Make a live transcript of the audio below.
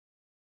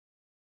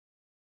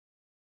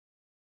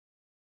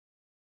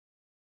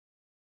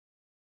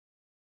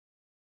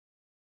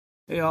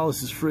Hey all,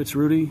 this is Fritz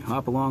Rudy,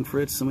 HopAlong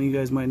Fritz. Some of you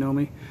guys might know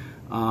me.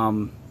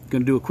 Going to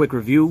do a quick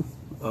review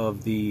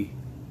of the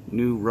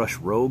new RUSH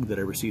Rogue that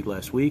I received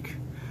last week.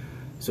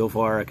 So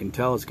far I can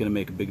tell it's going to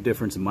make a big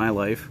difference in my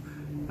life.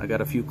 I got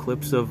a few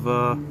clips of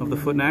the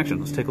foot in action.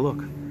 Let's take a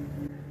look.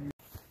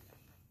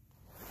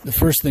 The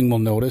first thing we'll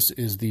notice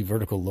is the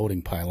vertical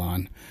loading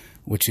pylon,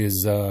 which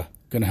is going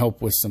to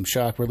help with some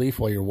shock relief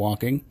while you're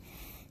walking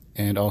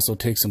and also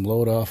take some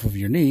load off of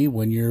your knee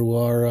when you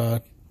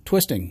are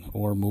twisting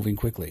or moving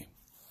quickly.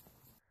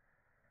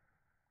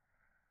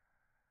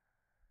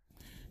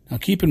 Now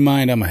keep in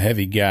mind I'm a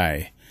heavy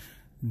guy,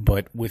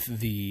 but with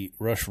the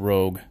RUSH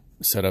Rogue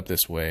set up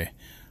this way,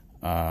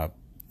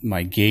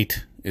 my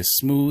gait is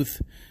smooth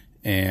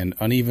and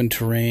uneven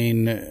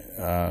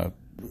terrain,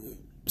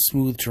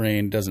 smooth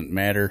terrain doesn't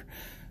matter.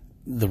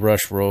 The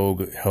RUSH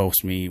Rogue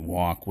helps me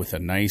walk with a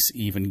nice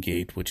even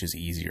gait, which is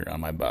easier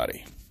on my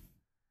body.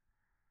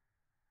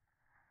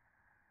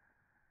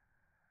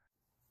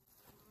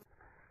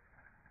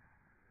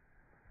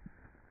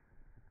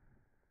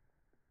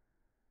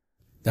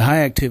 The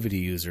high activity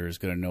user is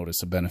going to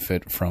notice a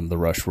benefit from the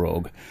RUSH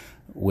Rogue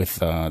with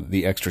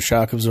the extra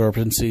shock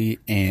absorbency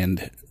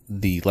and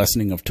the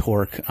lessening of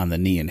torque on the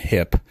knee and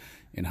hip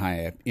in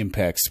high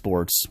impact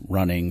sports,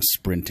 running,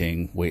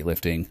 sprinting,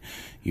 weightlifting,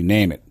 you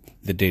name it.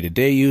 The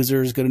day-to-day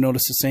user is going to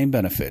notice the same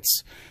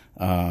benefits.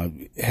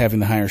 Having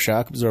the higher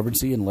shock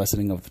absorbency and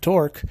lessening of the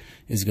torque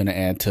is going to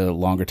add to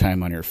longer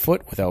time on your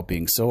foot without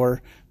being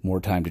sore,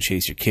 more time to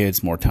chase your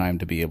kids, more time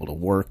to be able to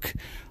work,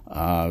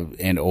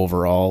 and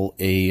overall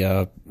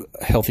a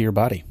healthier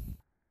body.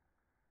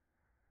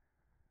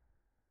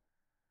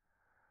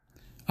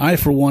 I,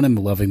 for one, am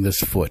loving this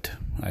foot.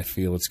 I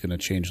feel it's going to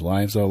change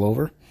lives all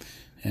over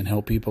and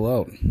help people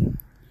out.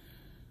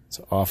 It's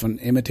often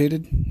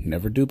imitated,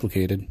 never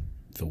duplicated.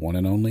 The one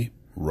and only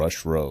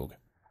RUSH Rogue.